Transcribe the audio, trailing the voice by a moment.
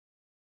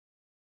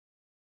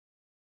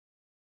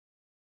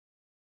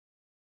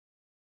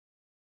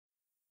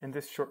In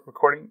this short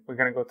recording, we're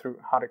going to go through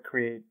how to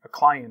create a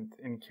client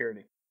in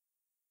Curity.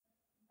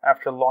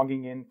 After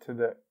logging into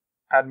the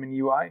admin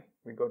UI,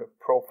 we go to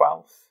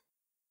Profiles.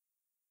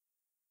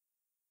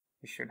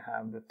 We should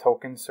have the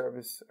token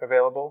service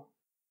available.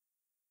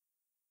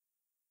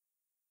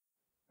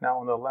 Now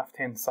on the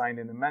left-hand side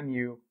in the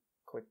menu,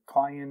 click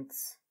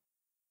Clients.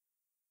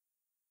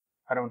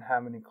 I don't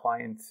have any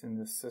clients in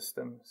this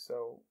system,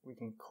 so we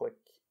can click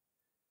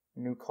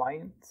New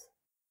Client.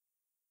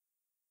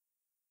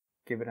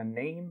 Give it a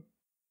name.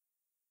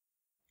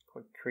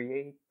 Click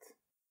Create.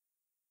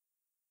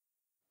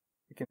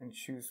 We can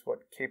choose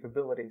what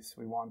capabilities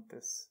we want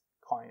this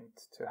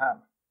client to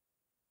have.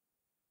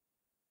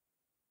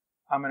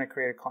 I'm going to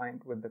create a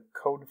client with the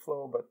code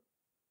flow, but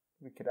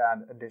we could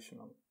add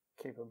additional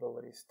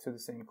capabilities to the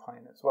same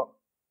client as well.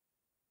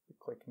 We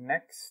click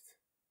Next.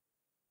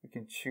 We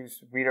can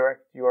choose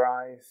redirect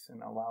URIs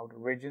and allowed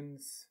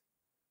origins.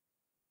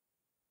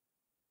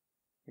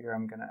 Here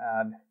I'm going to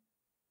add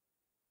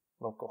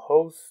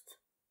localhost.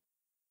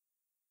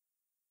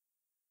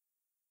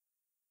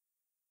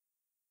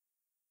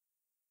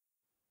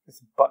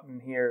 This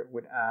button here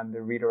would add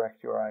the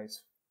redirect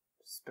URIs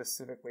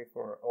specifically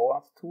for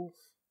OAuth tools.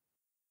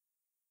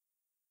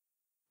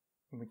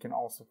 And we can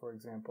also, for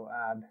example,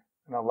 add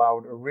an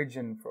allowed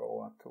origin for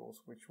OAuth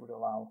tools, which would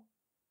allow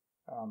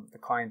the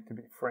client to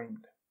be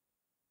framed.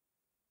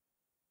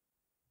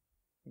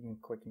 You can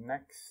click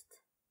Next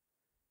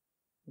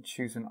and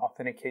choose an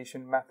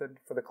authentication method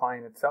for the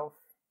client itself.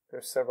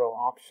 There's several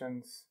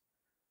options.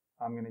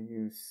 I'm going to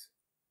use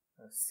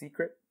a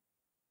secret.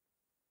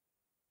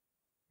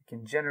 You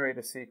can generate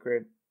a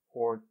secret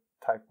or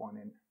type one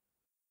in.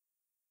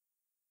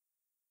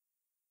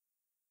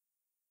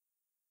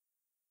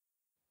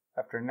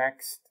 After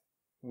Next,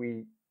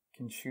 we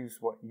can choose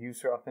what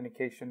user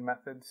authentication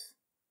methods.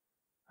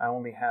 I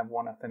only have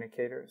one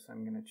authenticator, so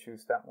I'm going to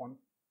choose that one.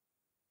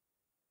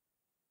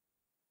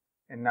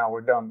 And now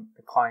we're done.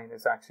 The client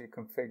is actually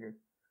configured.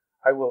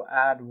 I will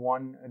add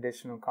one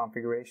additional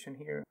configuration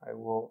here. I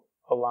will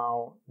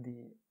allow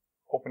the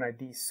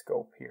OpenID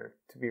scope here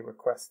to be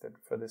requested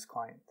for this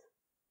client.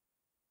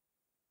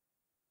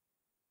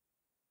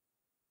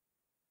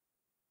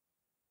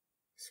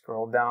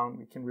 Scroll down,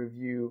 we can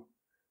review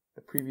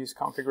the previous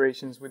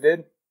configurations we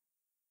did.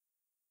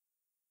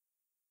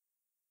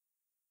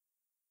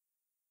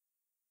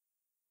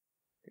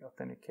 The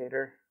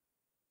authenticator,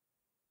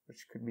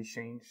 which could be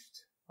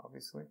changed,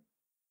 obviously.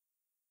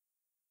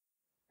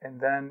 And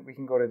then we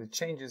can go to the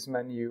Changes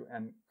menu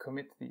and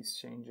commit these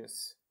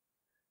changes.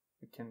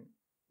 We can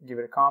give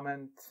it a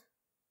comment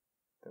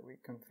that we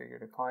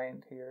configured a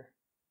client here.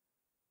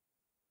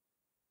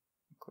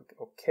 Click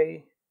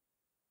OK.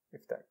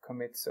 If that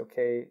commits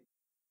OK,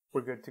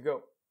 we're good to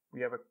go.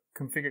 We have a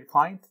configured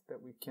client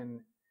that we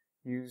can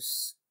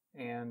use,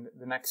 and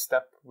the next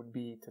step would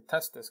be to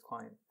test this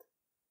client.